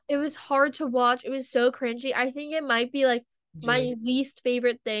It was hard to watch. It was so cringy. I think it might be like Julie. my least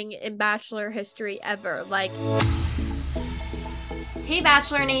favorite thing in Bachelor history ever. Like, hey,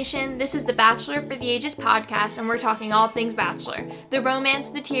 Bachelor Nation, this is the Bachelor for the Ages podcast, and we're talking all things Bachelor, the romance,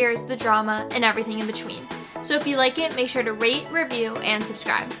 the tears, the drama, and everything in between. So if you like it, make sure to rate, review, and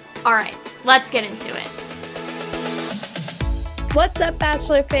subscribe. All right, let's get into it. What's up,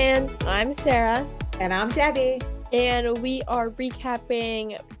 Bachelor fans? I'm Sarah. And I'm Debbie. And we are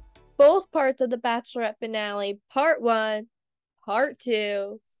recapping both parts of the Bachelorette finale, part 1, part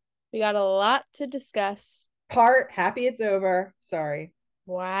 2. We got a lot to discuss. Happy it's over. Sorry.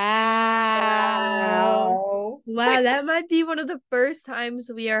 Wow. Wow. Wow, that might be one of the first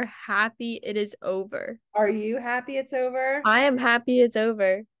times we are happy it is over. Are you happy it's over? I am happy it's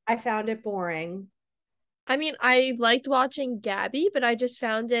over. I found it boring. I mean, I liked watching Gabby, but I just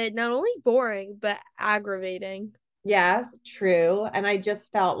found it not only boring, but aggravating. Yes, true. And I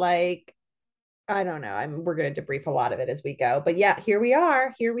just felt like, I don't know. We're going to debrief a lot of it as we go. But yeah, here we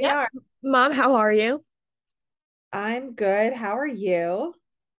are. Here we Yep. are. Mom, how are you? I'm good. How are you?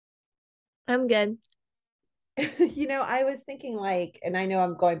 I'm good. I was thinking like, and I know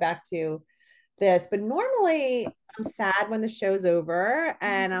I'm going back to this, but normally I'm sad when the show's over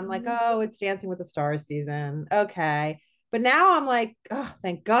and I'm like, oh, it's Dancing with the Stars season. Okay. But now I'm like, oh,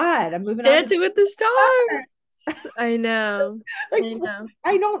 thank God. I'm moving on to Dancing with the Stars. I know. like I know.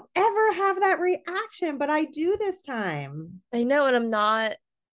 I don't ever have that reaction, but I do this time. I know, and I'm not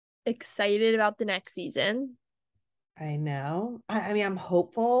excited about the next season. I know. I mean, I'm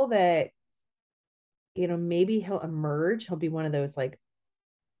hopeful that, maybe he'll emerge. He'll be one of those like,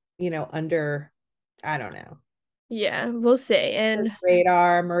 under, I don't know, Yeah, we'll see. And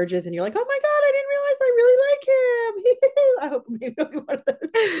radar emerges and you're like, oh my God, I didn't realize I really like him. I hope maybe he'll be one of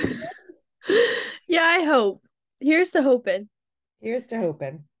those. yeah, I hope. Here's to hoping. Here's to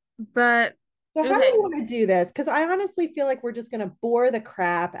hoping. But So how do okay, you want to do this? Because I honestly feel like we're just going to bore the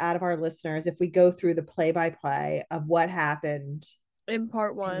crap out of our listeners if we go through the play-by-play of what happened in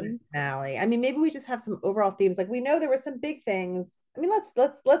part in the 1. finale. I mean, maybe we just have some overall themes. Like we know there were some big things. I mean,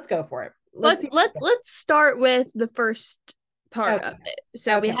 let's go for it. Let's Let's see. let's let's start with the first part Okay. of it.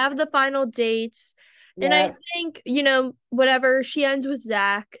 So we Okay. have the final dates, and I Yeah. think, whatever she ends with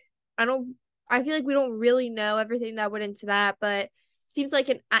Zach. I don't I feel like we don't really know everything that went into that, but seems like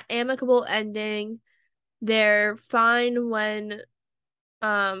an amicable ending. They're fine when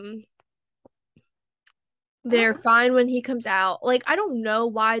um they're fine when he comes out. Like, I don't know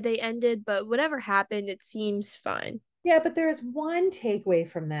why they ended, but whatever happened, it seems fine. Yeah, but there's one takeaway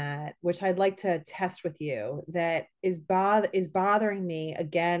from that, which I'd like to test with you, that is bothering me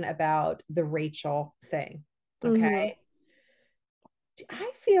again about the Rachel thing. Mm-hmm. Okay.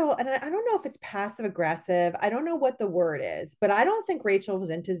 I feel, and I don't know if it's passive aggressive. I don't know what the word is, but I don't think Rachel was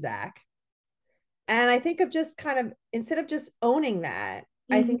into Zach. And I think of just kind of, instead of just owning that,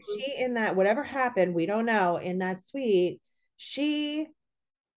 I think Mm-hmm. she, in that, whatever happened, we don't know, in that suite, she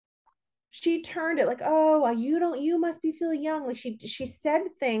turned it like, oh, you must be feeling young. Like she said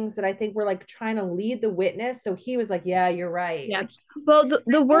things that I think were like trying to lead the witness. So he was like, yeah, you're right. Yeah. Like, Well,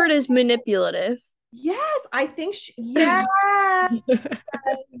 the word is manipulative. yes, I think yeah,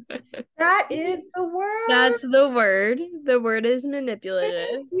 that is the word. That's the word. The word is manipulative.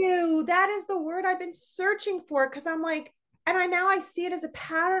 Thank you. That is the word I've been searching for, because I'm like, and I see it as a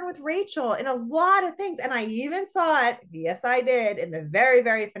pattern with Rachel in a lot of things. And I even saw it, yes, I did, in the very,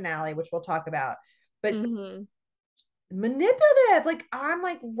 very finale, which we'll talk about. But Mm-hmm. manipulative, like I'm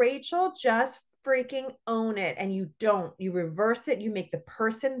like, Rachel, just freaking own it. And you don't, you reverse it, you make the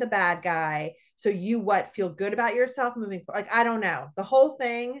person the bad guy. So you what, feel good about yourself moving forward. Like, I don't know. The whole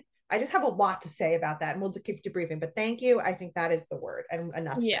thing, I just have a lot to say about that, and we'll keep debriefing. But thank you. I think that is the word. And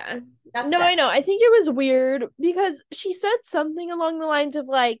enough said. Yeah. Enough No, said. I know. I think it was weird because she said something along the lines of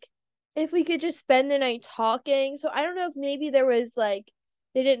like, if we could just spend the night talking. So I don't know if maybe there was like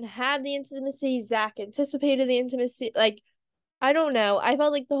they didn't have the intimacy. Zach anticipated the intimacy. Like, I don't know. I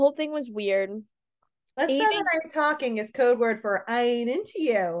felt like the whole thing was weird. Let's spend Even the night talking is code word for I ain't into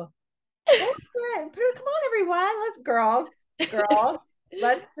you. That's it. Come on, everyone. Girls,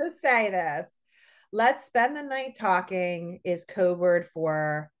 let's just say this. Let's spend the night talking is code word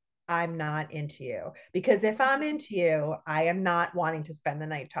for I'm not into you. Because if I'm into you, I am not wanting to spend the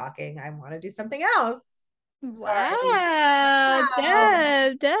night talking. I want to do something else. Sorry. wow, Wow.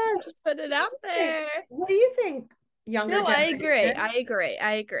 Deb, just put it out Hey, there. what do you think, younger No, I agree. generation? I agree.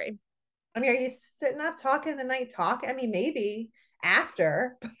 I agree. I mean, are you sitting up talking the night talk? I mean, maybe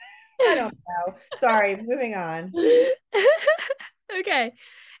after. I don't know. Sorry, moving on. Okay.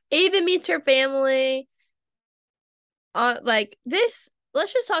 Ava meets her family. Like this.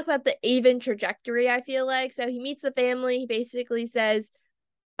 let's just talk about the Avon trajectory, I feel like. So he meets the family. He basically says,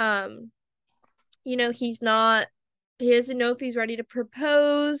 you know, he doesn't know if he's ready to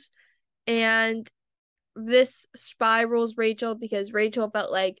propose. And this spirals Rachel because Rachel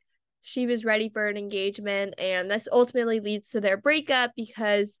felt like she was ready for an engagement. And this ultimately leads to their breakup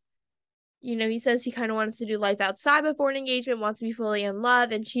because, you know, he says he kind of wants to do life outside before an engagement, wants to be fully in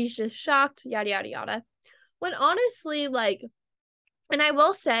love. And she's just shocked, yada, yada, yada. When honestly, like, and I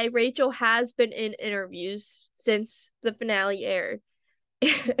will say, Rachel has been in interviews since the finale aired.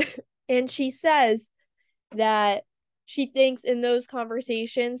 And she says that she thinks in those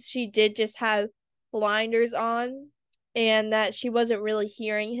conversations she did just have blinders on and that she wasn't really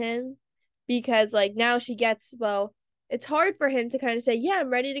hearing him because, like, now she gets, well, it's hard for him to kind of say, yeah, I'm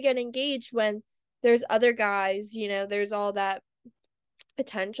ready to get engaged when there's other guys, you know, there's all that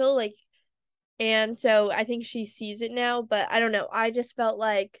potential. Like, and so I think she sees it now, but I don't know. I just felt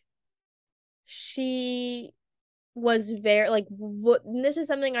like she was very like what this is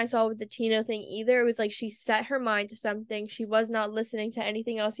something I saw with the Tino thing either. It was like she set her mind to something. She was not listening to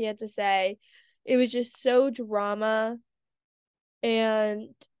anything else he had to say. It was just so drama. And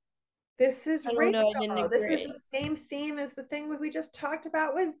This is I don't know, I Rachel. didn't This is agree. the same theme as the thing we just talked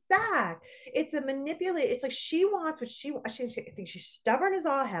about with Zach. It's a manipulate. It's like she wants what she wants. I think she's stubborn as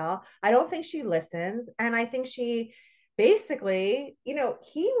all hell. I don't think she listens. And I think she basically, you know,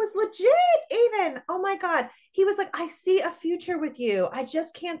 he was legit even. Oh my God. He was like, I see a future with you. I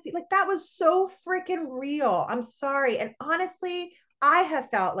just can't see. Like, that was so freaking real. I'm sorry. And honestly, I have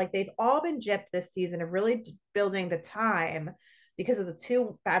felt like they've all been gypped this season of really building the time because of the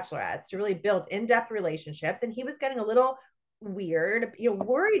two bachelorettes to really build in-depth relationships. And he was getting a little weird, you know,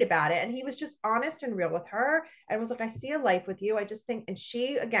 worried about it. And he was just honest and real with her and was like, I see a life with you. I just think, and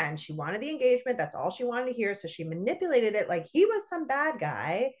she, again, she wanted the engagement. That's all she wanted to hear. So she manipulated it like he was some bad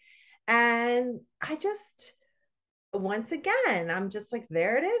guy. And I just, once again, I'm just like,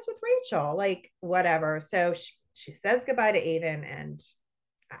 there it is with Rachel, like, whatever. So she says goodbye to Aiden and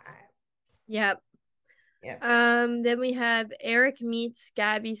I, Yep. yeah. Then we have Eric meets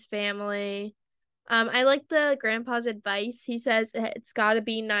Gabby's family. I like the grandpa's advice. He says it's got to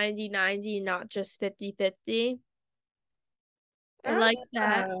be 90-90, not just 50-50. I like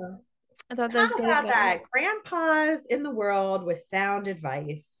that. Oh, I thought that was how good about advice. that? Grandpas in the world with sound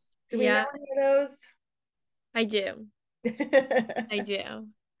advice. Do we know Yeah, any I do. of I do.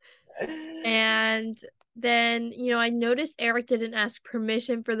 those? And then, you know, I noticed Eric didn't ask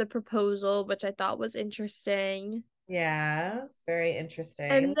permission for the proposal, which I thought was interesting. Yes, very interesting.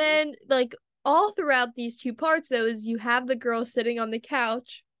 And then, like, all throughout these two parts, though, is you have the girl sitting on the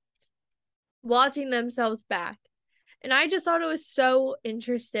couch watching themselves back. And I just thought it was so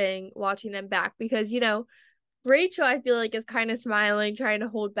interesting watching them back because, you know, Rachel, I feel like, is kind of smiling, trying to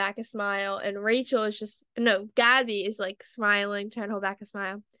hold back a smile. And Rachel is just, no, Gabby is like smiling, trying to hold back a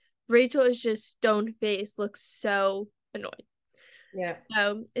smile. Rachel is just stone faced, looks so annoyed. Yeah.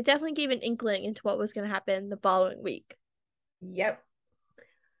 So it definitely gave an inkling into what was going to happen the following week. Yep.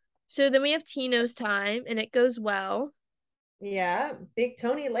 So then we have Tino's time, and it goes well. Yeah. Big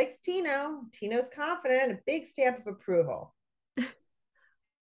Tony likes Tino. Tino's confident, a big stamp of approval.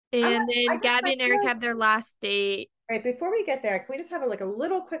 And I then just Gabby I and feel Eric like, have their last date. right before we get there, can we just have like a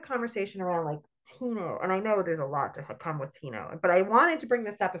little quick conversation around like Tino? And I know there's a lot to come with Tino, but I wanted to bring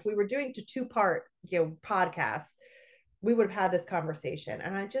this up. If we were doing to two-part, you know, podcasts, we would have had this conversation.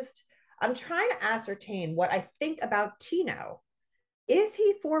 And I'm trying to ascertain what I think about Tino. Is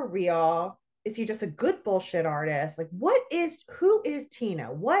he for real? Is he just a good bullshit artist? Like, who is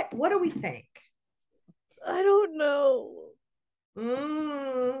Tino? What do we think? I don't know.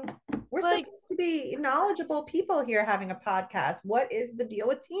 Mm, we're Like, supposed to be knowledgeable people here having a podcast. What is the deal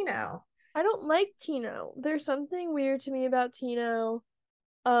with Tino? I don't like Tino. There's something weird to me about Tino.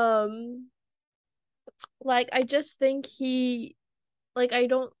 Um, like I just think he like I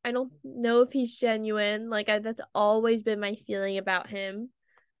don't know if he's genuine. Like that's always been my feeling about him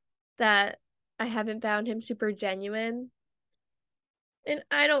that I haven't found him super genuine. And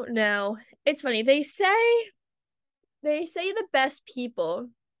I don't know. It's funny. They say the best people,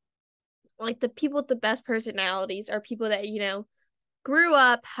 like the people with the best personalities are people that, you know, grew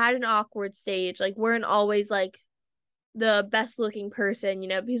up, had an awkward stage, like weren't always like the best looking person, you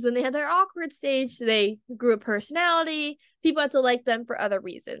know, because when they had their awkward stage, they grew a personality. People had to like them for other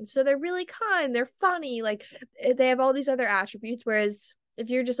reasons. So they're really kind, they're funny, like they have all these other attributes. Whereas if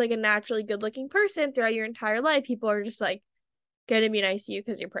you're just like a naturally good looking person throughout your entire life, people are just like gonna be nice to you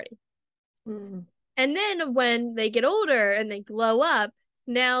because you're pretty. Mm. And then when they get older and they glow up,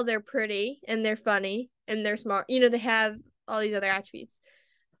 now they're pretty and they're funny and they're smart. You know, they have all these other attributes.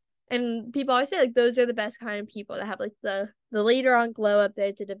 And people always say like those are the best kind of people that have like the later on glow up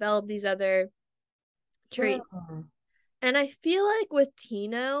there to develop these other traits. Oh, And I feel like with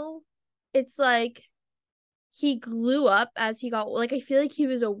Tino, it's like he grew up as he got like I feel like he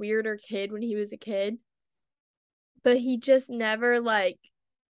was a weirder kid when he was a kid, but he just never like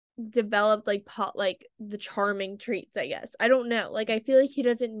developed like like the charming traits, I guess. I don't know. Like I feel like he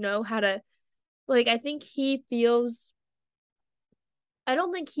doesn't know how to like I think he feels I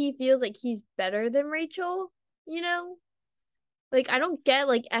don't think he feels like he's better than Rachel, you know? Like I don't get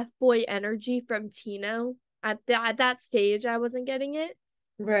like F boy energy from Tino. At that stage I wasn't getting it.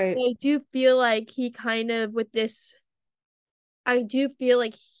 But right. I do feel like he kind of with this I do feel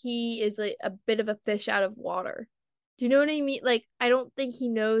like he is like a bit of a fish out of water. Do you know what I mean? Like I don't think he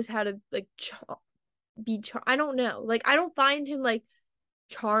knows how to like I don't know. Like I don't find him like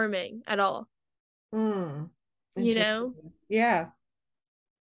charming at all, Hmm. you know? Interesting. Yeah.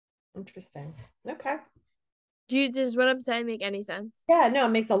 Interesting. Okay. Do you does what I'm saying make any sense? Yeah, no, it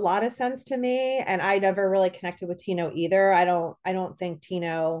makes a lot of sense to me. And I never really connected with Tino either. I don't think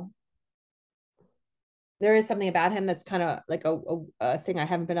Tino, there is something about him that's kind of like a thing I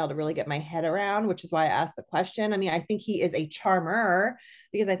haven't been able to really get my head around, which is why I asked the question. I mean, I think he is a charmer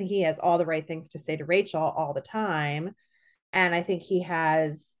because I think he has all the right things to say to Rachel all the time. And I think he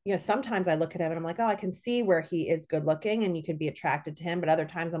has, sometimes I look at him and I'm like, oh, I can see where he is good looking and you can be attracted to him. But other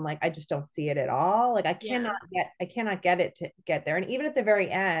times I'm like, I just don't see it at all. Like Yeah. I cannot get it to get there. And even at the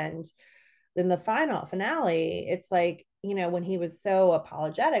very end, in the final finale, it's like, when he was so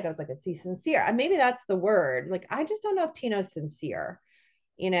apologetic, I was like, is he sincere? And maybe that's the word. Like, I just don't know if Tino's sincere.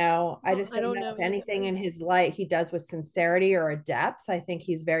 I Well, just I don't don't know know if anything either. in his life he does with sincerity or a depth. I think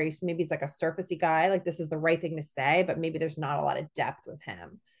maybe he's like a surfacey guy. Like, this is the right thing to say, but maybe there's not a lot of depth with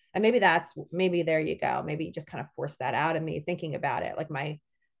him. And maybe there you go. Maybe you just kind of forced that out of me thinking about it, like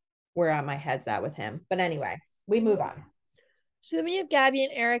where my head's at with him. But anyway, we move on. So then we have Gabby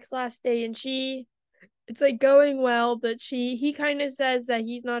and Eric's last day, and it's like going well, but he kind of says that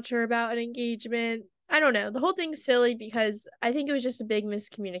he's not sure about an engagement. I don't know. The whole thing's silly because I think it was just a big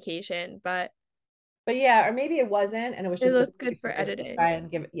miscommunication, but But yeah, or maybe it wasn't, and it was it just the looked good for producers to editing. try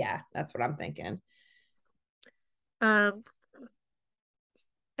and give it. Yeah, that's what I'm thinking. Um,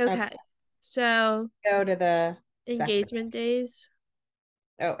 Okay, okay. So go to the second. engagement days.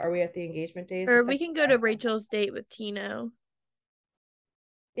 Oh, are we at the engagement days? The Or we second. can go to Rachel's date with Tino.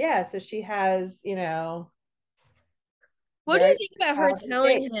 Yeah, so she has, What do you very think about powerful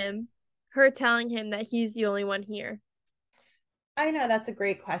date. her telling him that he's the only one here? I know that's a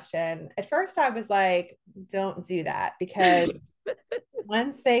great question. At first, I was like, don't do that because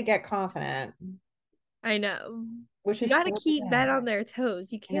once they get confident, I know. which You is gotta so keep bad. them on their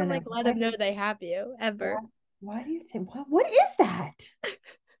toes. You I don't can't know. like let them know they have you Why, ever. why do you think, what is that?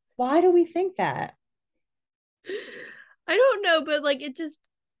 Why do we think that? I don't know, but like it just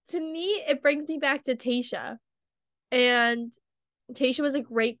to me it brings me back to Tasha. And Tasha was a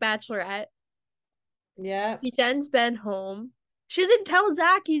great bachelorette. Yeah, She sends Ben home. She doesn't tell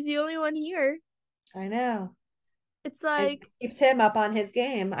Zach he's the only one here. I know. It's And like, keeps him up on his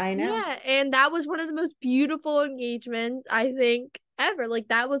game. I know. yeah, and that was one of the most beautiful engagements I think ever. Like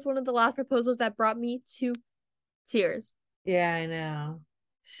that was one of the last proposals that brought me to tears. Yeah, I know.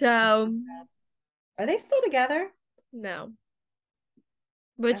 So Are they still together? no,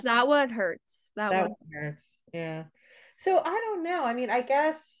 which That's, that one hurts. That that one. one hurts. Yeah. So I don't know. I mean, I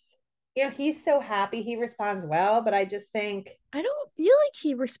guess, he's so happy he responds well, but I just think I don't feel like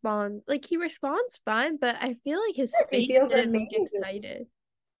he responds fine, but I feel like his yes, he face feels didn't look amazing. excited.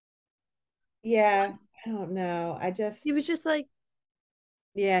 Yeah. I don't know. He was just like,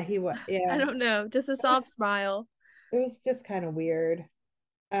 Yeah, I yeah. don't know, just a soft smile. It was just kind of weird.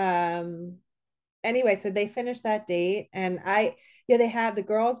 Um, anyway, so they finished that date and they have the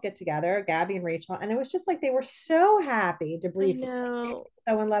girls get together, Gabby and Rachel, and it was just like they were so happy I debriefing. know. Rachel's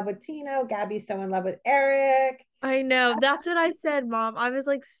so in love with Tino, Gabby's so in love with Eric. I know. That's what I said, Mom. I was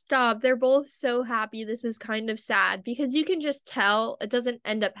like, stop. They're both so happy. This is kind of sad because you can just tell it doesn't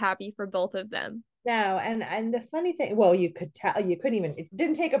end up happy for both of them. No, and the funny thing, well, you could tell you couldn't even it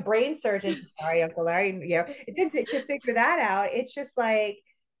didn't take a brain surgeon to sorry, Uncle Larry, it didn't to figure that out. It's just like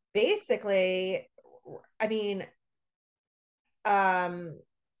basically, I mean, um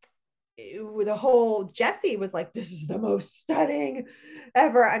the whole Jesse was like, this is the most stunning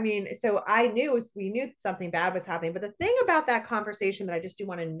ever. I mean, so we knew something bad was happening. But the thing about that conversation that I just do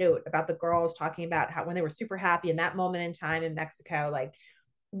want to note about the girls talking about how when they were super happy in that moment in time in Mexico, like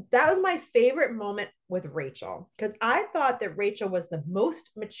that was my favorite moment with Rachel, because I thought that Rachel was the most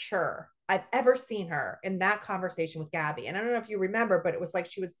mature I've ever seen her in that conversation with Gabby. And I don't know if you remember, but it was like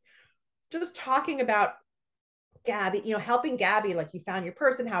she was just talking about Gabby, helping Gabby, like, you found your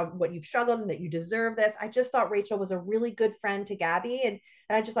person, how what you've struggled and that you deserve this. I just thought Rachel was a really good friend to Gabby. And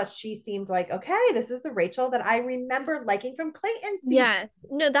I just thought she seemed like, okay, this is the Rachel that I remember liking from Clayton season. Yes.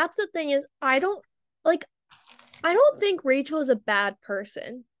 No, that's the thing is like I don't think Rachel is a bad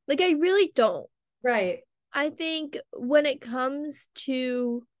person. Like I really don't. Right. I think when it comes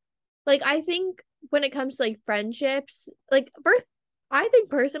to like I think when it comes to like friendships, like first I think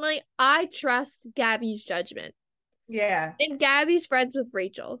personally I trust Gabby's judgment. Yeah. And Gabby's friends with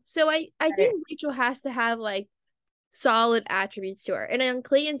Rachel. So I Right. think Rachel has to have like solid attributes to her. And in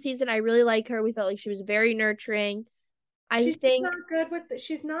Clayton season, I really like her. We felt like she was very nurturing. I She's just think not good with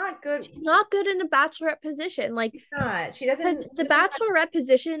she's not good. she's not good in a bachelorette position. Like, She's not. because the bachelorette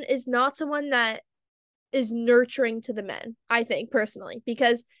position is not someone that is nurturing to the men, I think, personally.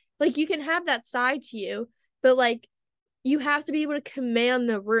 Because, like, you can have that side to you, but, like, you have to be able to command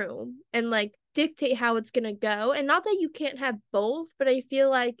the room and, like, dictate how it's going to go. And not that you can't have both, but I feel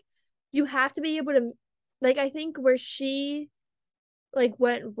like you have to be able to, like, I think where she, like,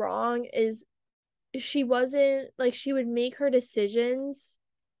 went wrong is she wasn't, like, she would make her decisions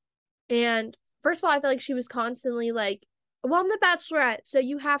and first of all, I feel like she was constantly like, well, I'm the bachelorette, so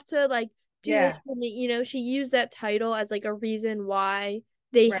you have to like do this Yeah. for me. You know, she used that title as like a reason why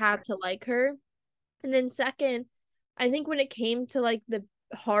they Right. had to like her. And then second, I think when it came to like the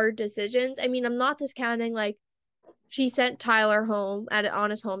hard decisions, I mean, I'm not discounting like she sent Tyler home on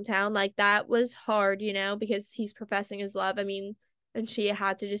his hometown. Like that was hard, you know, because he's professing his love. I mean, and she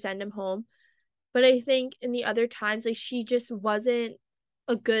had to just send him home. But I think in the other times, like she just wasn't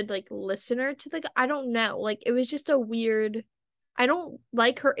a good like listener to the I don't know. Like it was just a weird I don't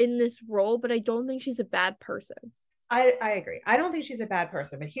like her in this role, but I don't think she's a bad person. I agree. I don't think she's a bad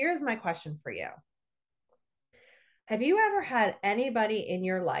person, but here's my question for you. Have you ever had anybody in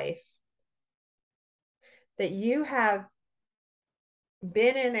your life that you have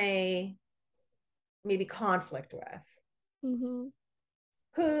been in a maybe conflict with Mm-hmm.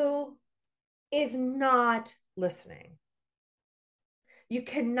 who is not listening? You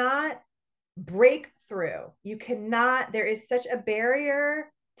cannot break through. You cannot, there is such a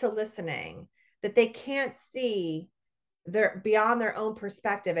barrier to listening that they can't see their beyond their own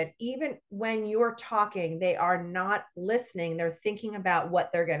perspective. And even when you're talking, they are not listening. They're thinking about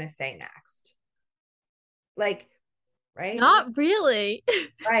what they're going to say next. Like, right? Not really.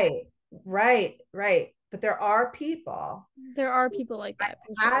 Right, right, right. But there are people. There are people like I've that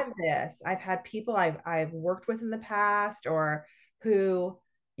for sure. had this. I've had people I've worked with in the past, or who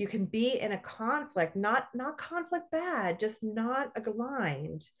you can be in a conflict, not conflict bad, just not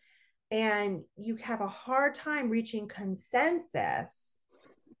aligned, and you have a hard time reaching consensus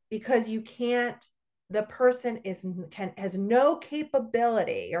because you can't. The person has no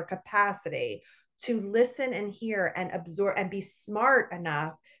capability or capacity to listen and hear and absorb and be smart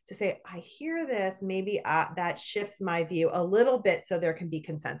enough to say, I hear this, maybe that shifts my view a little bit so there can be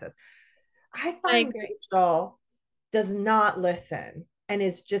consensus. I I find agree. Rachel does not listen and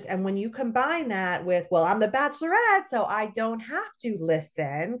is just, and when you combine that with, well, I'm the bachelorette, so I don't have to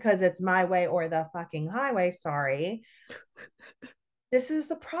listen because it's my way or the fucking highway. Sorry. This is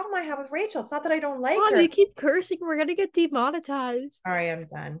the problem I have with Rachel. It's not that I don't like Mom, her. you keep cursing, we're gonna get demonetized. Sorry, I'm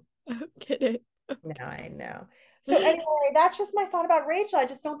done. I'm kidding. No, I know. So anyway, that's just my thought about Rachel. I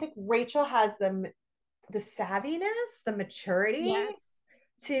just don't think Rachel has the savviness, the maturity Yes.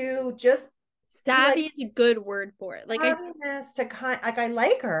 to just be like, Savvy is a good word for it. Like I savviness to like, I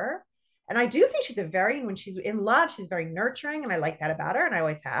like her. And I do think she's a very, when she's in love, she's very nurturing. And I like that about her. And I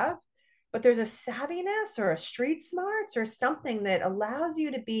always have. But there's a savviness or a street smarts or something that allows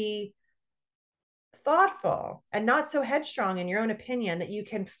you to be thoughtful and not so headstrong in your own opinion that you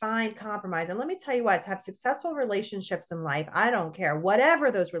can find compromise. And let me tell you what, to have successful relationships in life, I don't care, whatever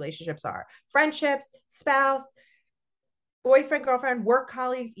those relationships are, friendships, spouse, boyfriend, girlfriend, work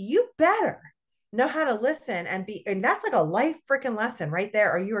colleagues, you better know how to listen and be, and that's like a life freaking lesson right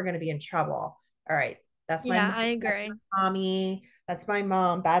there, or you are going to be in trouble. All right. That's my yeah, mom, I that's agree. my mommy. That's my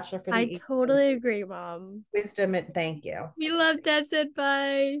mom, Bachelor for I the totally agree, Mom. wisdom. And thank you. We love Deb's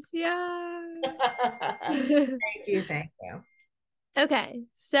advice. Yeah. Thank you. Thank you. Okay,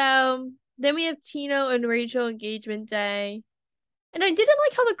 so then we have Tino and Rachel engagement day. And I didn't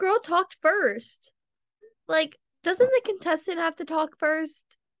like how the girl talked first. Like, doesn't the contestant have to talk first?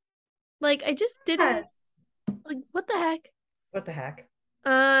 Like, I just Yes. didn't like what the heck? What the heck?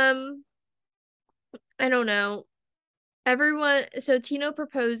 Um, I don't know. everyone, so Tino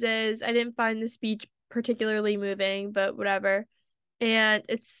proposes. I didn't find the speech particularly moving, but whatever. And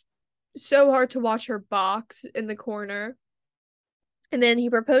it's so hard to watch her box in the corner. And then he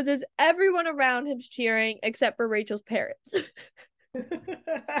proposes, everyone around him's cheering except for Rachel's parents. We're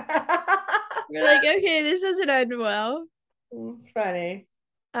like, okay, this doesn't end well. It's funny.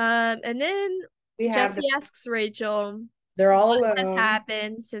 And then We have Jesse asks Rachel they're all what has alone.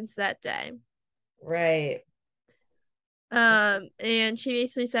 happened since that day. Right. And she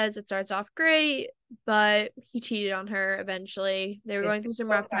basically says it starts off great, but he cheated on her eventually. They were going through some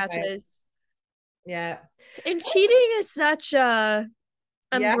rough Okay. patches. Yeah. And cheating is such a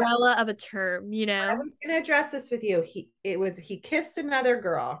Yeah. umbrella of a term, you I know? was gonna address this with you. He kissed another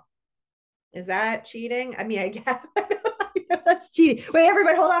girl. Is that cheating? I mean, I guess that's cheating. Wait,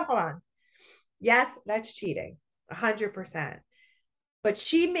 everybody, hold on. Yes, that's cheating. 100%. But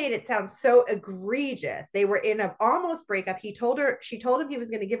she made it sound so egregious. They were in an almost breakup. She told him he was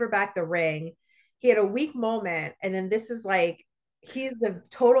going to give her back the ring. He had a weak moment, and then this is like he's the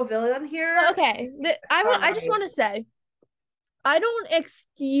total villain Well, here. okay. I just want to say I don't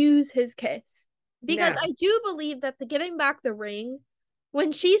excuse his kiss because No, I do believe that the giving back the ring,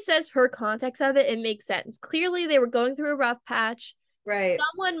 when she says her context of it, it makes sense. Clearly, they were going through a rough patch. right.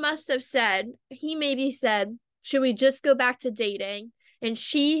 Someone must have said, he maybe said, should we just go back to dating? And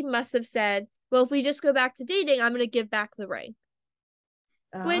she must have said, well, if we just go back to dating, I'm going to give back the ring,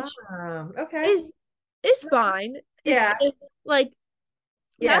 which Okay. is fine. Yeah, It's like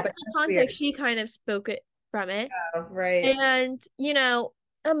yeah, that's but the that's context weird. she kind of spoke it from it. Oh, right. And,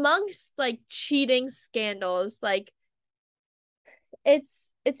 amongst like cheating scandals, like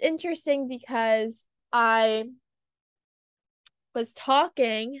it's interesting because I was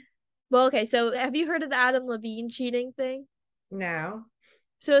talking. Well, okay, so have you heard of the Adam Levine cheating thing? No.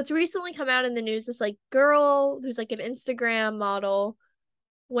 So it's recently come out in the news. This like girl who's like an Instagram model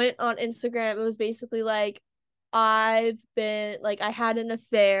went on Instagram. It was basically like, I had an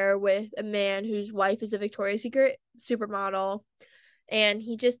affair with a man whose wife is a Victoria's Secret supermodel. And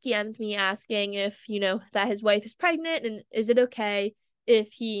he just DM'd me asking if, that his wife is pregnant and is it okay if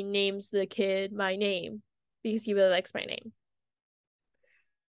he names the kid my name because he really likes my name.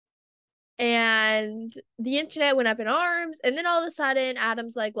 And the internet went up in arms. And then all of a sudden,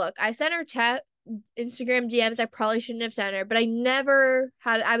 Adam's like, look, I sent her Instagram DMs I probably shouldn't have sent her, but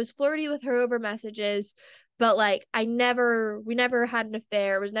I was flirty with her over messages, but like, we never had an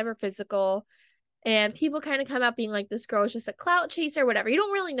affair. It was never physical. And people kind of come out being like, this girl is just a clout chaser, whatever. You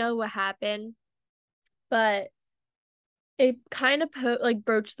don't really know what happened, but it kind of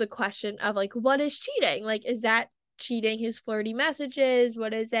broached the question of like, what is cheating? Like, is that cheating his flirty messages?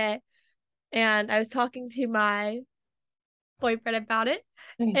 What is it? And I was talking to my boyfriend about it,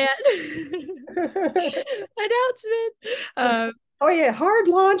 and announcement. Oh yeah, hard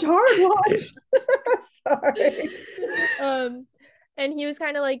launch, hard launch. Sorry. Um, and he was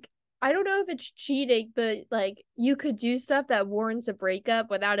kind of like, I don't know if it's cheating, but like you could do stuff that warrants a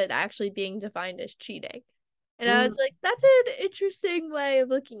breakup without it actually being defined as cheating. And I was Mm. like, that's an interesting way of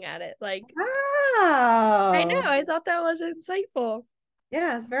looking at it. Like, I know, Wow. I thought that was insightful.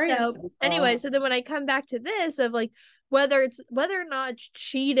 Yeah, it's very So insightful. anyway, so then when I come back to this of like whether or not it's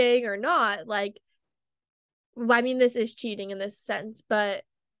cheating or not, like, well, I mean, this is cheating in this sense, but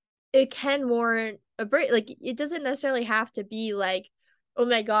it can warrant a break. Like, it doesn't necessarily have to be like, oh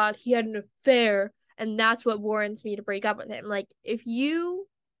my God, he had an affair and that's what warrants me to break up with him. Like, if he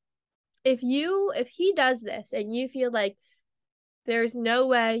does this and you feel like there's no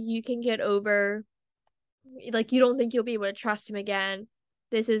way you can get over, like, you don't think you'll be able to trust him again,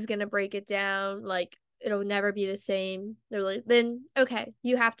 this is gonna break it down, like, it'll never be the same. They're like, then okay,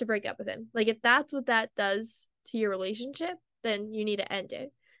 you have to break up with him. Like, if that's what that does to your relationship, then you need to end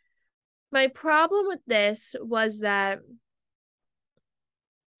it. My problem with this was that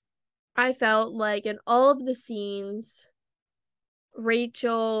I felt like in all of the scenes,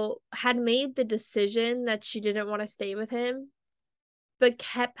 Rachel had made the decision that she didn't want to stay with him, but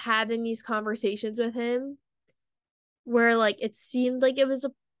kept having these conversations with him where like it seemed like it was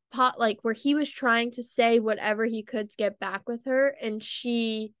a pot, like where he was trying to say whatever he could to get back with her and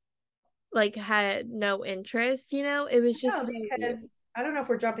she like had no interest, it was No, just so because weird. I don't know if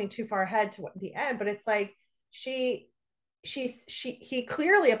we're jumping too far ahead to the end, but it's like she he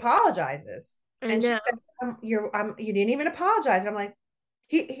clearly apologizes. I And she know. says, you didn't even apologize. And I'm like,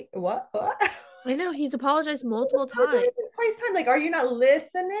 what? I know he's apologized multiple times. Twice time. Like, are you not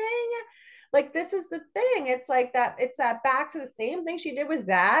listening? Like, this is the thing. It's like that. It's that back to the same thing she did with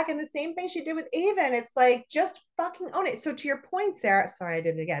Zach and the same thing she did with Aven. It's like, just fucking own it. So to your point, Sarah, sorry, I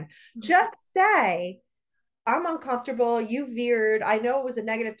did it again. Just say, I'm uncomfortable. You veered. I know it was a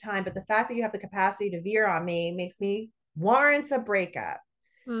negative time, but the fact that you have the capacity to veer on me makes me warrants a breakup.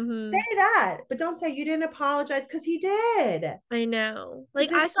 Mm-hmm. Say that, but don't say you didn't apologize because he did. I know. Like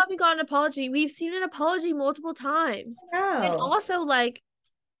This I saw we got an apology. We've seen an apology multiple times. And no. also like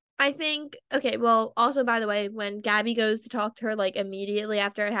I think okay, well, also by the way, when Gabby goes to talk to her like immediately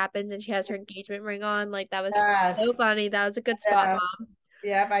after it happens and she has her engagement ring on, like that was Yes. so funny. That was a good spot,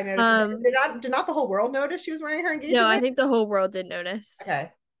 Yeah. Yep, I Mom. noticed. Did not the whole world notice she was wearing her No, engagement I ring? think the whole world did notice.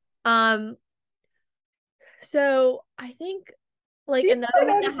 Okay. Um, so I think Do like you another also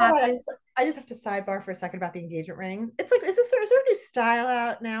thing that notice? Hold on, happened. I just have to sidebar for a second about the engagement rings. It's like, is there a new style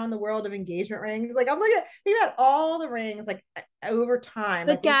out now in the world of engagement rings? Like, I'm looking at think about all the rings, like over time,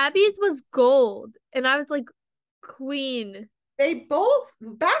 But like these. Gabby's was gold, and I was like, Queen. They both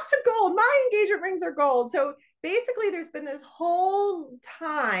back to gold. My engagement rings are gold. So basically, there's been this whole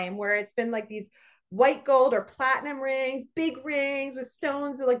time where it's been like these white gold or platinum rings, big rings with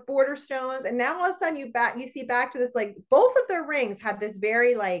stones like border stones, and now all of a sudden you see back to this like both of their rings have this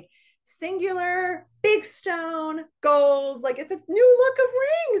very like singular big stone gold, like it's a new look of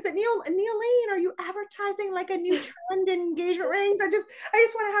rings. That Neil Lane, are you advertising like a new trend in engagement rings? I just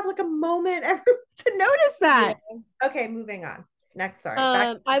want to have like a moment to notice Yeah. that. Okay, moving on. Next, sorry.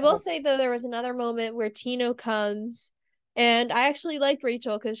 Back. I will say though there was another moment where Tino comes, and I actually liked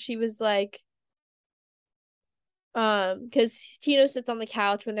Rachel because she was like, because Tino sits on the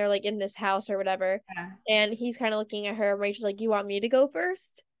couch when they're like in this house or whatever, Yeah. and he's kind of looking at her, and Rachel's like, "You want me to go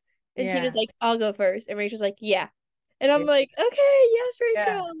first?" And Tina's Yeah. like, "I'll go first," and Rachel's like, "Yeah," and I'm Yeah. like, "Okay, yes, Yeah.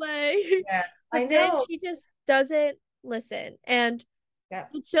 Rachel," like, Yeah. I but then know. she just doesn't listen, and Yeah.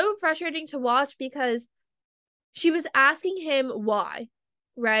 it's so frustrating to watch because she was asking him why,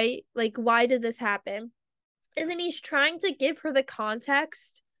 right? Like, why did this happen? And then he's trying to give her the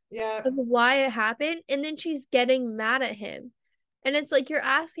context Yeah. of why it happened, and then she's getting mad at him. And it's like you're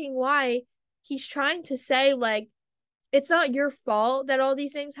asking why. He's trying to say, like, it's not your fault that all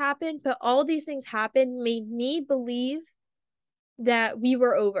these things happened, but all these things happened made me believe that we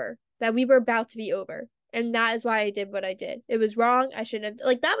were over, that we were about to be over. And that is why I did what I did. It was wrong. I shouldn't have.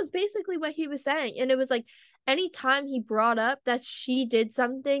 Like, that was basically what he was saying. And it was like, anytime he brought up that she did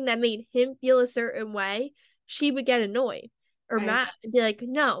something that made him feel a certain way, she would get annoyed or I mad and be like,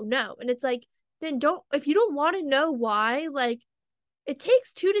 no, no. And it's like, then don't, if you don't want to know why, like, it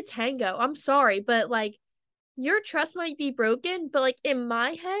takes two to tango. I'm sorry, but like, your trust might be broken, but like, in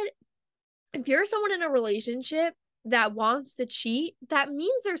my head, if you're someone in a relationship that wants to cheat, that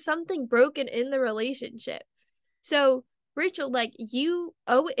means there's something broken in the relationship. So, Rachel, like you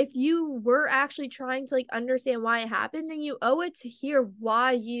owe if you were actually trying to like understand why it happened, then you owe it to hear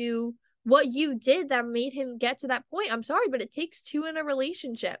why you what you did that made him get to that point. I'm sorry, but it takes two in a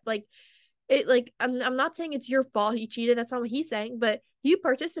relationship. I'm not saying it's your fault he cheated, that's not what he's saying, but you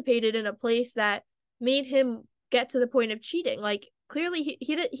participated in a place that made him get to the point of cheating. Like clearly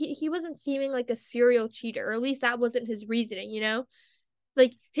he wasn't seeming like a serial cheater, or at least that wasn't his reasoning, you know?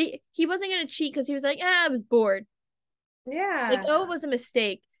 Like he wasn't gonna cheat because he was like, I was bored. Like, yeah. oh, it was a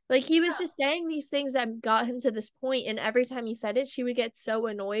mistake. Like he was just saying these things that got him to this point, and every time he said it, she would get so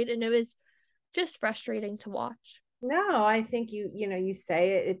annoyed, and it was just frustrating to watch. No, I think you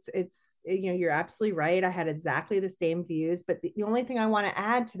say it. It's you're absolutely right. I had exactly the same views, but the only thing I want to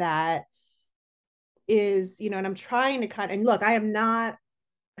add to that is, and I'm trying to and look, I am not.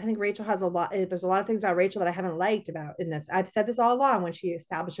 I think Rachel has a lot. There's a lot of things about Rachel that I haven't liked about in this. I've said this all along when she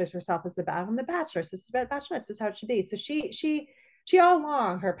establishes herself as I'm the Bachelor. This is about Bachelor. This is how it should be. So she all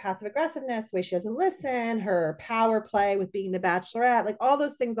along, her passive aggressiveness, the way she doesn't listen, her power play with being the Bachelorette, like all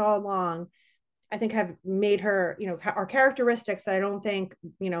those things all along, I think have made her, are characteristics that I don't think,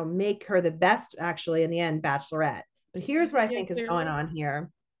 make her the best actually in the end Bachelorette. But here's what I Yeah, think is going clearly. on here.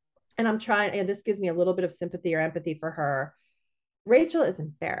 And I'm trying, and this gives me a little bit of sympathy or empathy for her. Rachel is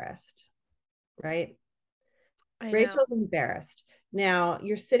embarrassed, right? I know. Rachel's embarrassed. Now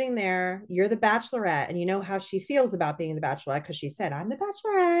you're sitting there, you're the bachelorette, and you know how she feels about being the bachelorette because she said, I'm the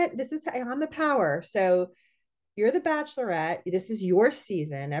bachelorette. I'm the power. So you're the bachelorette. This is your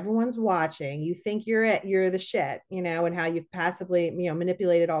season. Everyone's watching. You think you're the shit, and how you've passively,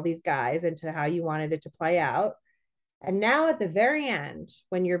 manipulated all these guys into how you wanted it to play out. And now at the very end,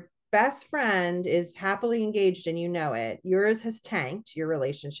 when your best friend is happily engaged and you know it, yours has tanked your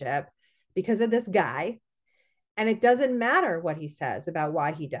relationship because of this guy. And it doesn't matter what he says about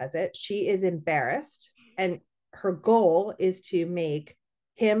why he does it. She is embarrassed. And her goal is to make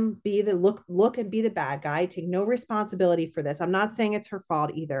him be the look and be the bad guy, take no responsibility for this. I'm not saying it's her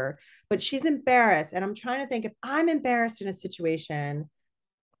fault either, but she's embarrassed. And I'm trying to think, if I'm embarrassed in a situation,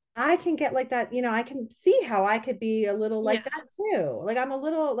 I can get like that, I can see how I could be a little Yeah. like that too. Like I'm a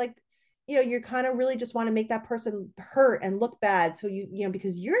little like, you're kind of really just want to make that person hurt and look bad. So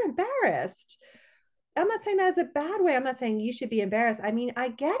because you're embarrassed. I'm not saying that as a bad way. I'm not saying you should be embarrassed. I mean, I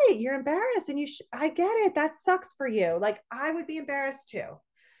get it. You're embarrassed and I get it. That sucks for you. Like I would be embarrassed too.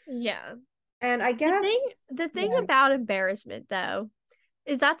 Yeah. And I The guess, thing the thing yeah. about embarrassment though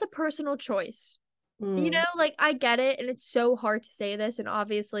is that's a personal choice. Mm, Like I get it and it's so hard to say this and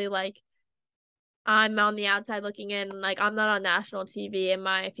obviously like I'm on the outside looking in, like I'm not on national TV and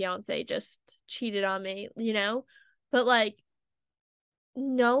my fiance just cheated on me. But like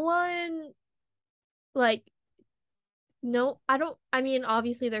no one like no, I don't I mean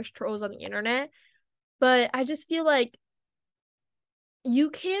obviously there's trolls on the internet, but I just feel like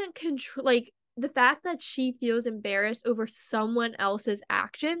you can't control like the fact that she feels embarrassed over someone else's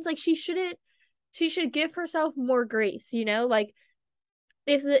actions, like she should give herself more grace. Like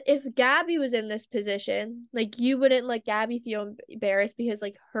if Gabby was in this position, like you wouldn't let Gabby feel embarrassed because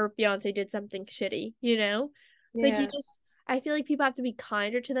like her fiance did something shitty. Like you yeah. just I feel like people have to be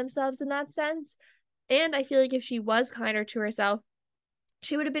kinder to themselves in that sense. And I feel like if she was kinder to herself,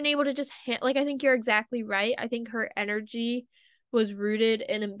 she would have been able to just like I think you're exactly right. I think her energy was rooted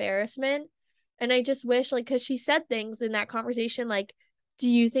in embarrassment. And I just wish like cuz she said things in that conversation like, "Do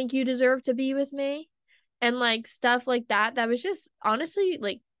you think you deserve to be with me?" And like stuff like that was just honestly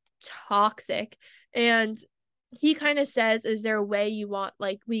like toxic. And he kind of says, "Is there a way you want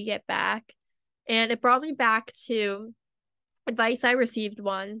like we get back?" And it brought me back to advice I received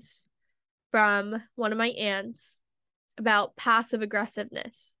once from one of my aunts about passive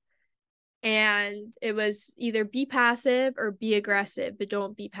aggressiveness. And it was either be passive or be aggressive, but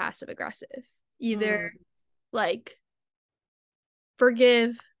don't be passive aggressive. Either Mm, like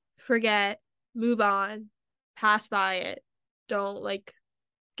forgive, forget, move on, pass by it. Don't like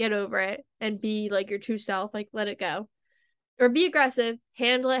get over it and be like your true self, like let it go. Or be aggressive,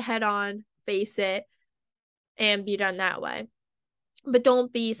 handle it head on, face it, and be done that way. But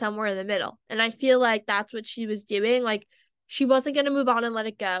don't be somewhere in the middle. And I feel like that's what she was doing. Like she wasn't going to move on and let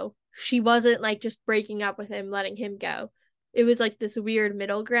it go. She wasn't like just breaking up with him, letting him go. It was like this weird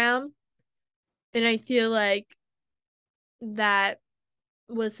middle ground. And I feel like that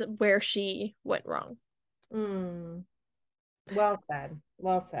was where she went wrong. mm. Well said.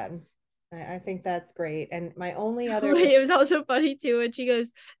 Well said. I think that's great. And my only other, It was also funny too when she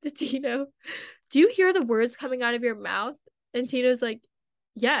goes to Tino, "Do you hear the words coming out of your mouth?" And Tino's like,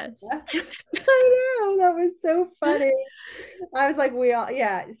 "Yes." I know that was so funny. I was like, we all,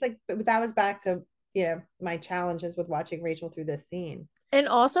 yeah, it's like, but that was back to, my challenges with watching Rachel through this scene. And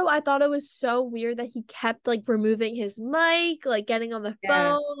also, I thought it was so weird that he kept like removing his mic, like getting on the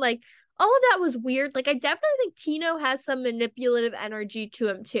Yeah, phone. Like, all of that was weird. Like, I definitely think Tino has some manipulative energy to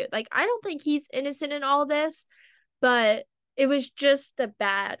him, too. Like, I don't think he's innocent in all this, but it was just a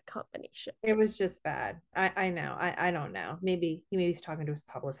bad combination. it was just bad. I know. I don't know. Maybe he's talking to his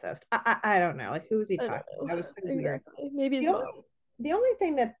publicist. I don't know. Like who was he I don't talking to? know. That was so weird. Exactly. Maybe his The mom. only the only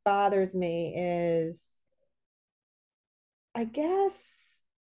thing that bothers me is I guess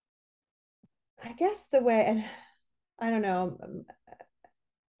I guess the way, and I don't know,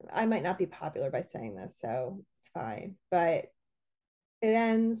 I might not be popular by saying this, so it's fine. But it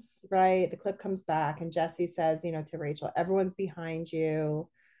ends, right? The clip comes back and Jesse says, to Rachel, everyone's behind you.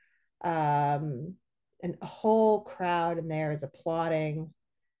 Um, and a whole crowd in there is applauding.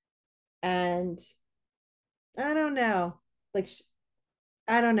 And I don't know, like,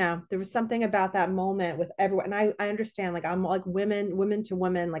 I don't know. There was something about that moment with everyone. And I understand, like, I'm like women to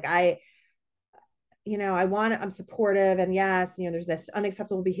women. Like, I'm supportive. And yes, there's this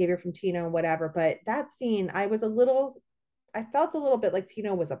unacceptable behavior from Tino and whatever. But that scene, I felt a little bit like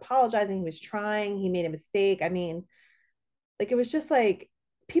Tino was apologizing. He was trying, he made a mistake. I mean, like, it was just like,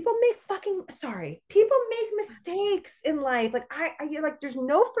 people make mistakes in life. Like, like, there's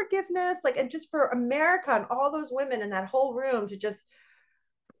no forgiveness. Like, and just for America and all those women in that whole room to just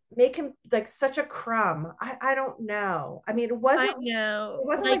make him like such a crumb. I don't know. I mean, it I wasn't know. it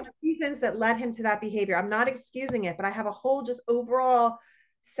wasn't Like, like reasons that led him to that behavior. I'm not excusing it, but I have a whole just overall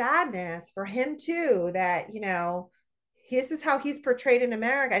sadness for him too, that, this is how he's portrayed in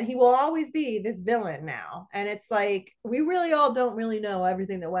America. And he will always be this villain now. And it's like, we really all don't really know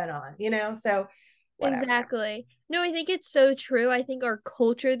everything that went on. So whatever. exactly. No, I think it's so true. I think our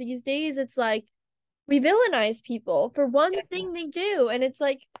culture these days, it's like we villainize people for one thing they do. And it's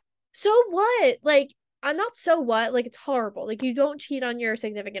like, so what? Like, I'm not so what? Like, it's horrible. Like, you don't cheat on your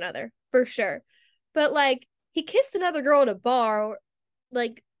significant other, for sure. But like, he kissed another girl at a bar,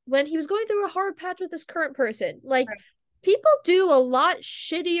 like, when he was going through a hard patch with his current person. Like, people do a lot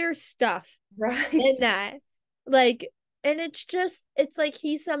shittier stuff Right. than that. Like, and it's like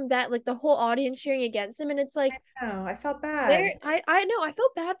he's some bad, like the whole audience cheering against him, and it's like Oh, I felt bad. there I know I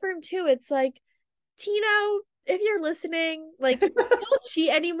felt bad for him too. It's like, Tino, if you're listening, like don't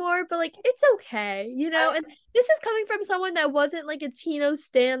cheat anymore, but like it's okay, you know? And this is coming from someone that wasn't like a Tino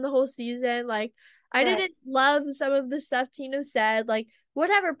stan the whole season. Like I Right. didn't love some of the stuff Tino said, like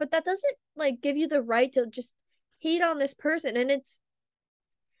whatever, but that doesn't like give you the right to just hate on this person. And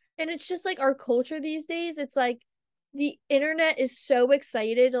it's just like our culture these days. It's like the internet is so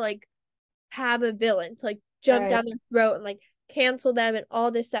excited to like have a villain to like jump Right. down their throat and like cancel them and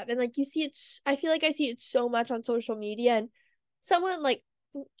all this stuff. And like you see it, I feel like I see it so much on social media. And someone like,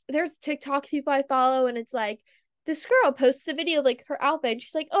 there's TikTok people I follow, and it's like this girl posts a video of like her outfit, and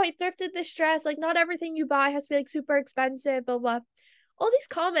she's like, "Oh, I thrifted this dress. Like, not everything you buy has to be like super expensive." Blah blah. All these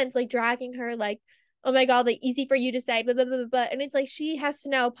comments like dragging her, like, "Oh my god, like easy for you to say," blah blah blah blah. Blah. And it's like she has to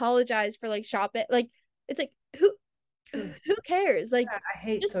now apologize for like shopping. Like, it's like who cares? Like, I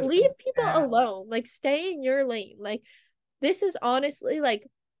hate just social leave people media. alone. Like, stay in your lane. Like, this is honestly like,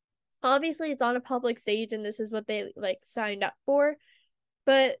 obviously it's on a public stage and this is what they like signed up for,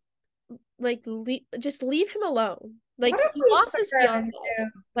 but like just leave him alone. What Like if he we lost his start a fiance. new,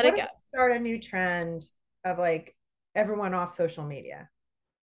 Let what it if go. we start a new trend of like everyone off social media?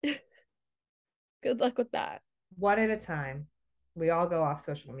 Good luck with that. One at a time. We all go off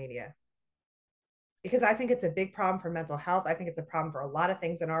social media. Because I think it's a big problem for mental health. I think it's a problem for a lot of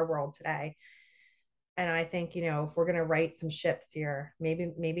things in our world today. And I think, if we're gonna write some ships here,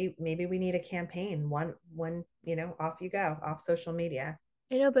 maybe we need a campaign. One, off you go, off social media.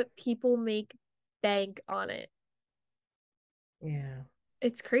 I know, but people make bank on it. Yeah,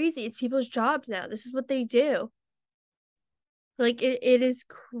 It's crazy. It's people's jobs now. This is what they do. Like it is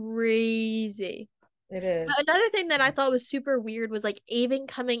crazy. it is. But another thing that I thought was super weird was like Avon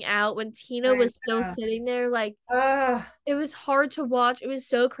coming out when Tina I was still know. sitting there. Like Ah, it was hard to watch. It was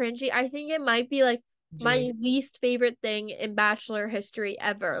so cringy. I think it might be like Jimmy, my least favorite thing in Bachelor history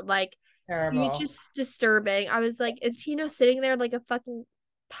ever. Like it was terrible. just disturbing. I was like, and Tino sitting there like a fucking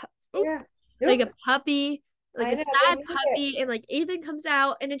Yeah. like a Oops. puppy, like I a know they sad need it. puppy, and like Avon comes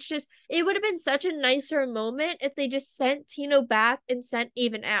out, and it's just it would have been such a nicer moment if they just sent Tino back and sent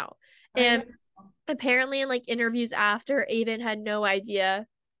Avon out. I know. And apparently in like interviews after, Avon had no idea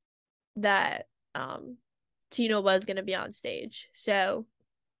that Tino was gonna be on stage. So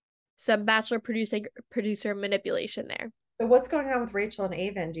some Bachelor producer manipulation there. So what's going on with Rachel and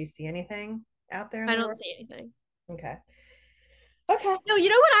Avon? Do you see anything out there in I the don't world? see anything. Okay. Okay. No, you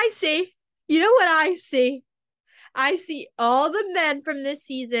know what I see? You know what I see? I see all the men from this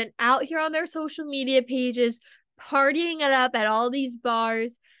season out here on their social media pages partying it up at all these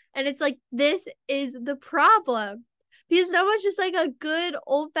bars. And it's like, this is the problem. Because no one's just like a good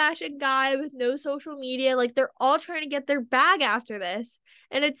old fashioned guy with no social media. Like, they're all trying to get their bag after this.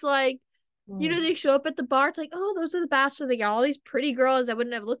 And it's like, Mm. they show up at the bar. It's like, oh, those are the Bachelor. They got all these pretty girls. I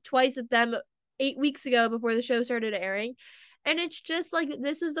wouldn't have looked twice at them 8 weeks ago before the show started airing. And it's just like,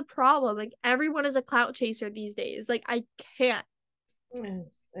 this is the problem. Like, everyone is a clout chaser these days. Like, I can't. It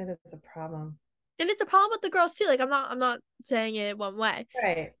is a problem. And it's a problem with the girls too. Like, I'm not saying it one way.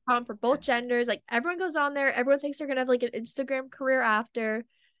 Right. Problem for both genders. Like, everyone goes on there. Everyone thinks they're gonna have like an Instagram career after.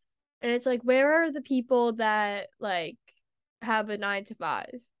 And it's like, where are the people that like have a 9 to 5?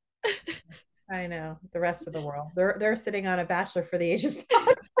 I know. The rest of the world. They're sitting on a Bachelor for the Ages.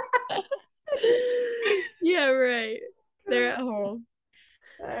 Yeah, right. They're at home.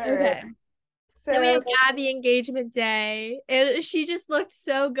 All right. Okay. Then we So have Gabby engagement day. And she just looked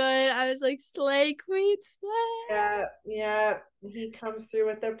so good. I was like, slay, queen, slay. yeah, he comes through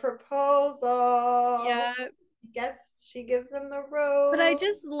with the proposal. Yeah. She gives him the But I rose.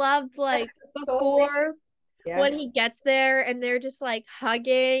 just loved like Soulmate. before Yeah, when he gets there and they're just like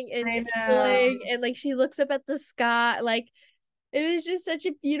hugging and I know. giggling and like she looks up at the sky. Like it was just such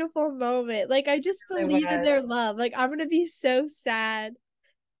a beautiful moment. Like I just It believe in was. their love. Like I'm gonna be so sad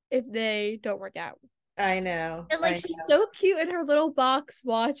if they don't work out. I know. And like I she's know. so cute in her little box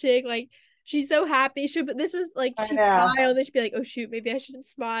watching. Like she's so happy. But this was like I she know. smiled and she'd be like, oh shoot, maybe I shouldn't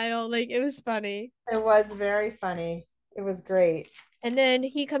smile. Like it was funny. It was very funny. It was great. And then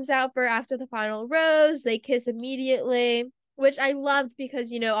he comes out for after the final rose. They kiss immediately, which I loved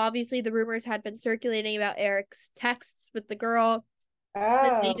because, obviously the rumors had been circulating about Eric's texts with the girl.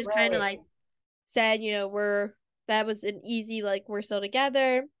 And they Oh, just kind of right. like said, that was an easy, like, we're still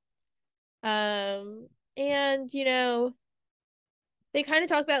together. And, they kind of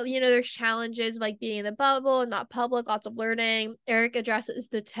talk about, there's challenges like being in the bubble and not public, lots of learning. Eric addresses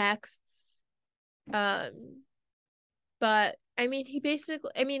the texts. Um, But I mean, he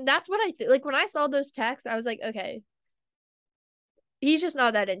basically, I mean, that's what I think. Like when I saw those texts, I was like, okay, he's just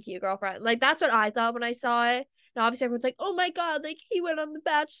not that into you, girlfriend. Like that's what I thought when I saw it. And obviously everyone's like, oh my god, like he went on The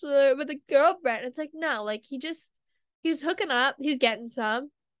Bachelor with a girlfriend. It's like, no, like he was hooking up, he was getting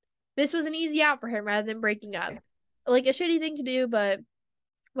some. This was an easy out for him rather than breaking up. Like a shitty thing to do, but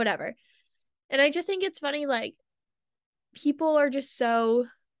whatever. And I just think it's funny, like, people are just so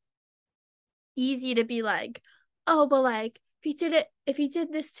easy to be like, oh, but like if he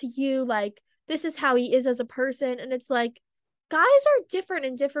did this to you, like this is how he is as a person. And it's like guys are different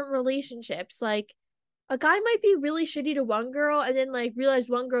in different relationships. Like a guy might be really shitty to one girl and then like realize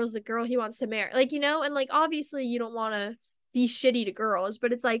one girl's the girl he wants to marry. Like, and like obviously you don't want to be shitty to girls,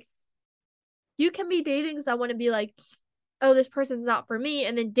 but it's like you can be dating someone and be like, oh, this person's not for me,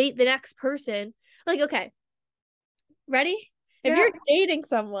 and then date the next person. Like, okay, ready? If Yeah. you're dating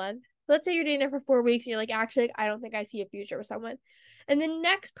someone, let's say you're dating them for 4 weeks and you're like, actually, I don't think I see a future with someone. And the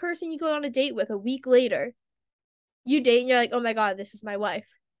next person you go on a date with a week later, you date and you're like, oh my God, this is my wife.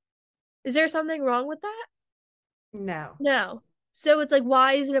 Is there something wrong with that? No. No. So it's like,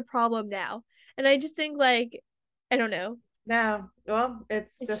 why is it a problem now? And I just think, like, I don't know. No. Well,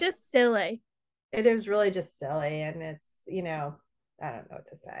 It's just silly. it is really just silly. And it's, I don't know what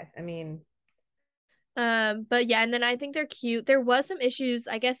to say. I mean, But yeah, and then I think they're cute. There was some issues.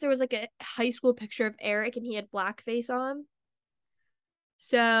 I guess there was like a high school picture of Eric and he had blackface on.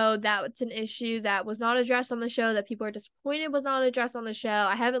 So that was an issue that was not addressed on the show, that people are disappointed was not addressed on the show.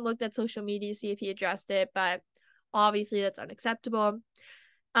 I haven't looked at social media to see if he addressed it, but obviously that's unacceptable.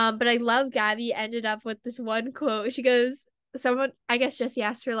 But I love Gabby ended up with this one quote. She goes, I guess Jesse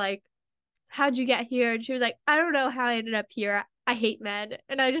asked her, like, how'd you get here? And she was like, I don't know how I ended up here. I hate men.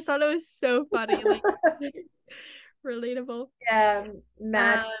 And I just thought it was so funny, like relatable. yeah,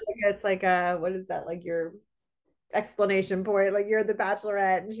 Matt, it's like what is that? Like your explanation point, like you're the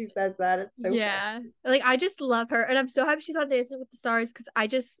Bachelorette, and she says that. It's so yeah, funny. Like I just love her, and I'm so happy she's on Dancing with the Stars because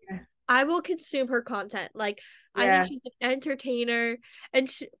I will consume her content. Like I think she's an entertainer.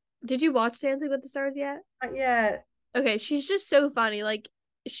 And did you watch Dancing with the Stars yet? Not yet. Okay, she's just so funny. Like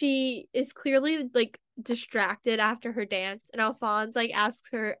she is clearly like distracted after her dance, and Alfonso asks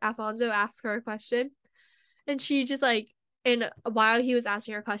her a question, and she just like, and while he was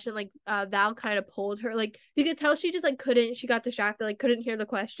asking her a question, like Val kind of pulled her, like you could tell she just like she got distracted, like couldn't hear the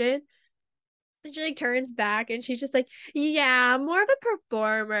question. And she like turns back and she's just like, yeah, I'm more of a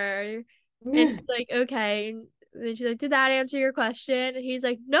performer. And it's like, okay. And then she's like, did that answer your question? And he's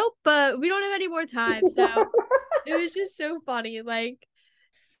like, nope, but we don't have any more time. So it was just so funny. Like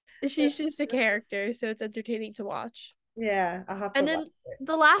she's just a character, so it's entertaining to watch. Yeah, I'll have to. And then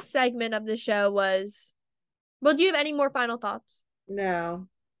the last segment of the show was, well, do you have any more final thoughts? No.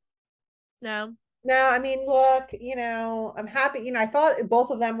 No. No, I mean, look, I'm happy. I thought both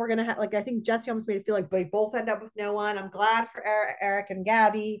of them were gonna have, like, I think Jesse almost made it feel like they both end up with no one. I'm glad for Eric and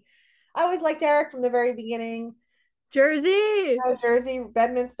Gabby. I always liked Eric from the very beginning. Jersey. Jersey,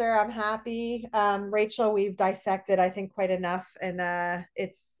 Bedminster, I'm happy. Rachel, we've dissected, I think, quite enough. And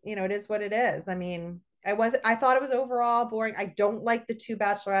it's, it is what it is. I mean, I thought it was overall boring. I don't like the two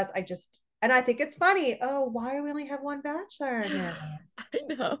bachelorettes. And I think it's funny. Oh, why do we only have one bachelor now?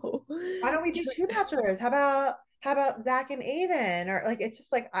 I know. Why don't we do two bachelors? How about Zach and Aven? Or like it's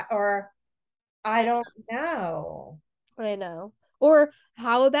just like I don't know. I know. Or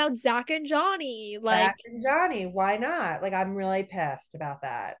how about Zach and Johnny? Like Zach and Johnny, why not? Like I'm really pissed about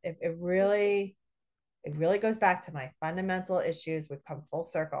that. It really goes back to my fundamental issues. We've come full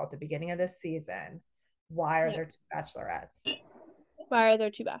circle at the beginning of this season. Why are there two bachelorettes? Why are there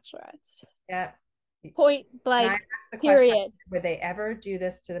two bachelorettes? Yeah. Point blank. Period. Question, would they ever do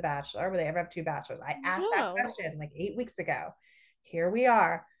this to the Bachelor? Would they ever have two bachelors? I asked that question like 8 weeks ago. Here we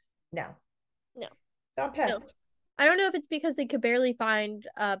are. No. So I'm pissed. No. I don't know if it's because they could barely find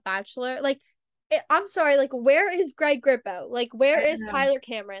a bachelor. Like, I'm sorry. Like, where is Greg Grippo? Like, where is Tyler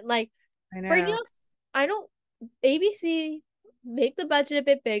Cameron? Like, bring us. ABC, make the budget a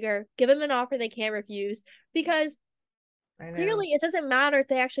bit bigger. Give them an offer they can't refuse, because clearly it doesn't matter if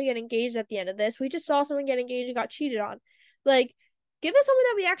they actually get engaged at the end of this. We just saw someone get engaged and got cheated on. Like, give us someone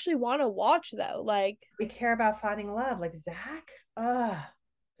that we actually want to watch, though. Like, we care about finding love. Like Zach.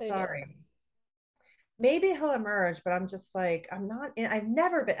 Sorry. Maybe he'll emerge, but I'm just like, I've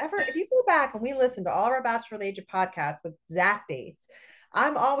never been ever. If you go back and we listen to all of our Bachelor Age podcasts with Zach dates,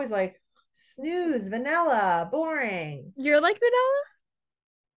 I'm always like, snooze, vanilla, boring. You're like vanilla?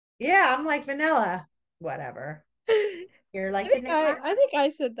 Yeah, I'm like vanilla. Whatever. You're like vanilla. I think I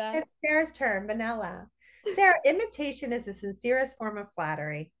said that. It's Sarah's term, vanilla. Sarah, imitation is the sincerest form of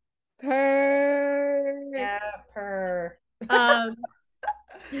flattery. Per. Yeah, per. Um,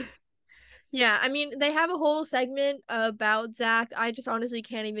 yeah, I mean, they have a whole segment about Zach. I just honestly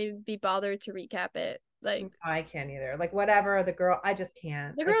can't even be bothered to recap it. Like, I can't either. Like whatever the girl, I just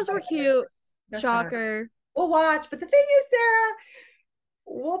can't. the Like girls were whatever. cute. They're fine. Shocker. We'll watch. But the thing is, Sarah,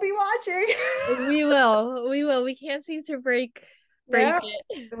 we'll be watching. We will. We will. We can't seem to break Yeah.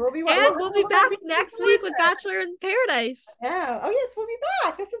 it. We'll be And we'll, we'll be we'll have back to next forward week with it. Bachelor in Paradise. Yeah. Oh yes, we'll be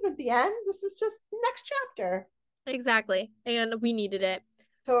back. This isn't the end. This is just the next chapter. Exactly. And we needed it.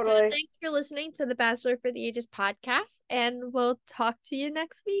 So Totally. thanks for listening to the Bachelor for the Ages podcast, and we'll talk to you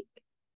next week.